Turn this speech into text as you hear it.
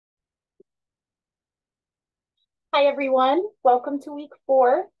Hi, everyone. Welcome to week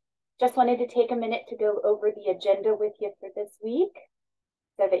 4. Just wanted to take a minute to go over the agenda with you for this week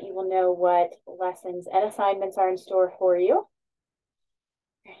so that you will know what lessons and assignments are in store for you.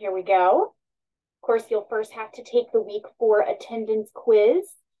 Here we go. Of course, you'll first have to take the week 4 attendance quiz.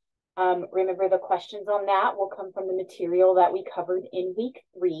 Remember, the questions on that will come from the material that we covered in week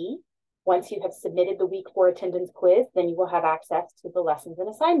 3. Once you have submitted the week 4 attendance quiz, then you will have access to the lessons and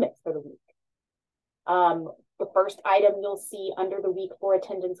assignments for the week. The first item you'll see under the week 4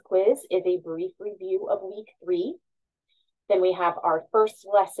 attendance quiz is a brief review of week 3. Then we have our first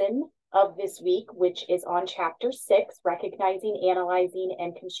lesson of this week, which is on chapter 6, recognizing, analyzing,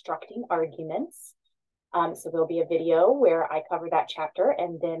 and constructing arguments. So there'll be a video where I cover that chapter,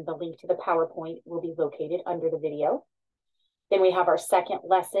 and then the link to the PowerPoint will be located under the video. Then we have our second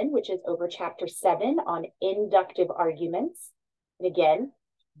lesson, which is over chapter 7 on inductive arguments. And again,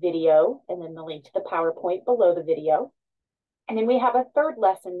 video, and then the link to the PowerPoint below the video. And then we have a third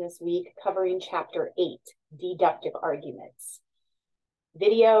lesson this week covering chapter 8, deductive arguments.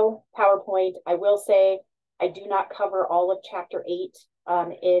 Video, PowerPoint. I will say I do not cover all of chapter 8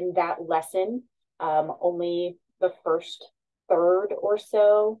 in that lesson, only the first third or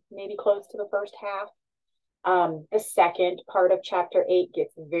so, maybe close to the first half. The second part of chapter 8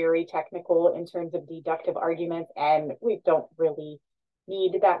 gets very technical in terms of deductive arguments, and we don't really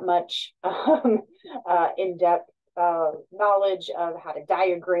need that much in-depth knowledge of how to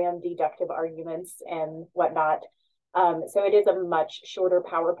diagram deductive arguments and whatnot. So it is a much shorter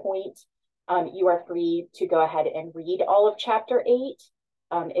PowerPoint. You are free to go ahead and read all of chapter 8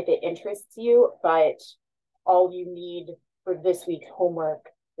 if it interests you, but all you need for this week's homework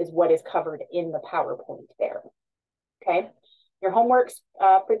is what is covered in the PowerPoint there. Okay, your homeworks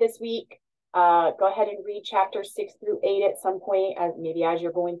for this week. Go ahead and read chapters 6 through 8 at some point, maybe as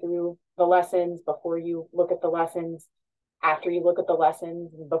you're going through the lessons, before you look at the lessons, after you look at the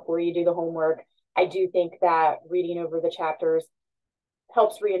lessons, before you do the homework. I do think that reading over the chapters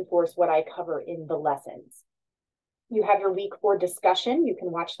helps reinforce what I cover in the lessons. You have your week 4 discussion. You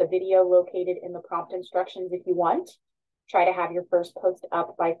can watch the video located in the prompt instructions if you want. Try to have your first post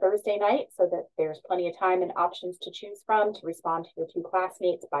up by Thursday night so that there's plenty of time and options to choose from to respond to your 2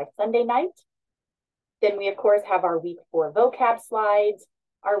 classmates by Sunday night. Then we, of course, have our week 4 vocab slides,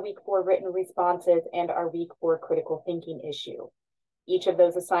 our week 4 written responses, and our week 4 critical thinking issue. Each of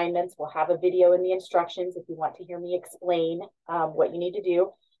those assignments will have a video in the instructions if you want to hear me explain what you need to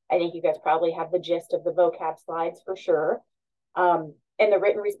do. I think you guys probably have the gist of the vocab slides for sure. And the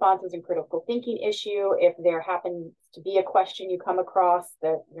written responses and critical thinking issue, if there happens to be a question you come across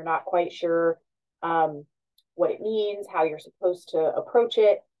that you're not quite sure what it means, how you're supposed to approach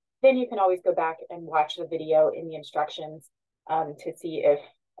it, then you can always go back and watch the video in the instructions to see if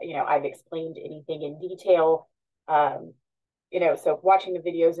I've explained anything in detail. So watching the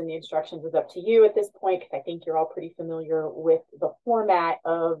videos and the instructions is up to you at this point, because I think you're all pretty familiar with the format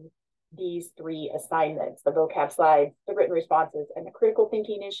of these 3 assignments: the vocab slides, the written responses, and the critical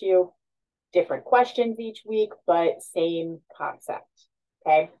thinking issue. Different questions each week, but same concept.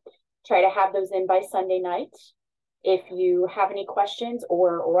 Okay, try to have those in by Sunday night. If you have any questions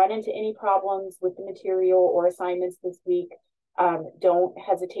or run into any problems with the material or assignments this week, don't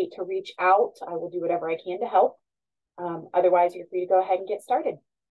hesitate to reach out. I will do whatever I can to help. Otherwise, you're free to go ahead and get started.